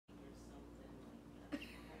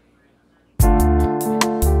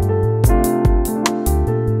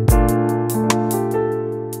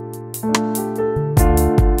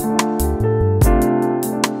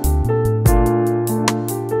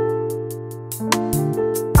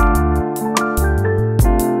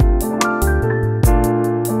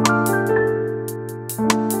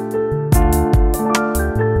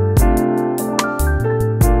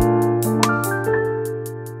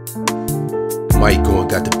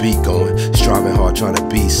beat going. Striving hard, trying to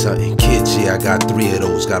be something. Kids, yeah, I got 3 of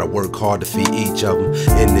those. Gotta work hard to feed each of them.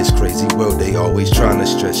 In this crazy world, they always trying to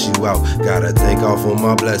stress you out. Gotta thank God for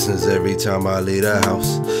my blessings every time I leave the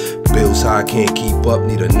house. Bills high, can't keep up,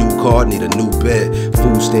 need a new car, need a new bed.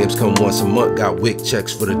 Food stamps come once a month, got WIC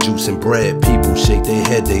checks for the juice and bread. People shake their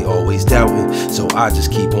head, they always doubting, so I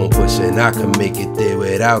just keep on pushing. I can make it there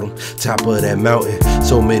without them, top of that mountain.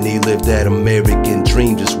 So many live that American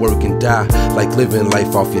dream, just work and die. Like living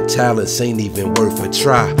life off your talents ain't even worth a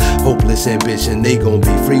try. Hopeless ambition, they gon'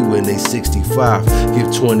 be free when they 65.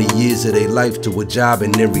 Give 20 years of their life to a job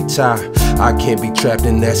and then retire. I can't be trapped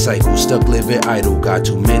in that cycle, stuck living idle. Got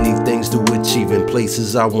too many things to achieve in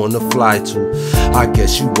places I wanna fly to. I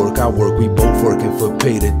guess you work, I work, we both working for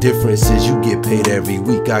pay. The difference is you get paid every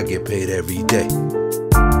week, I get paid every day.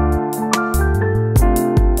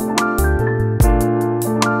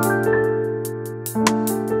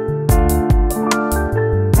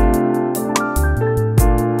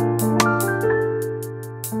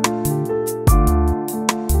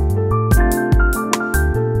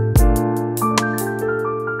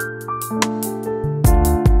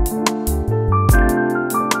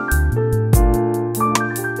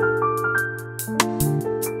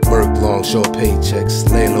 Long, short paychecks,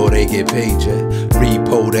 landlord ain't get paid yet.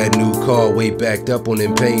 Repo that new car, way backed up on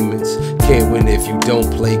them payments. Can't win if you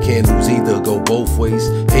don't play, can't lose either, go both ways.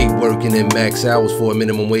 Hate working in max hours for a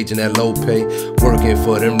minimum wage and that low pay. Working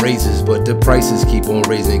for them raises, but the prices keep on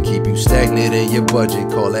raising. Keep you stagnant in your budget,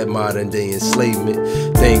 call that modern day enslavement.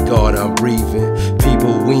 Thank God I'm breathing.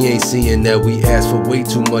 People, we ain't seeing that we ask for way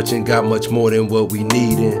too much and got much more than what we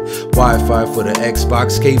needin'. Wi-Fi for the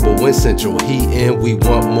Xbox, cable and central heating. We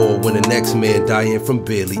want more when the next man dying from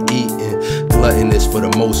barely eating. Gluttonous for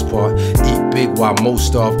the most part, eat big while most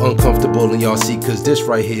starve. Uncomfortable in y'all see, cause this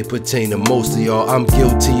right here pertain to most of y'all. I'm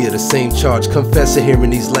guilty of the same charge, confessing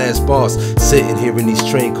hearing these last bars. Sitting here in these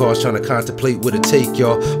train cars trying to contemplate where to take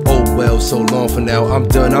y'all. Oh well, so long for now, I'm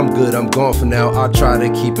done, I'm good, I'm gone for now. I'll try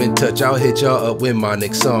to keep in touch, I'll hit y'all up when my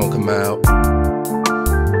next song come out.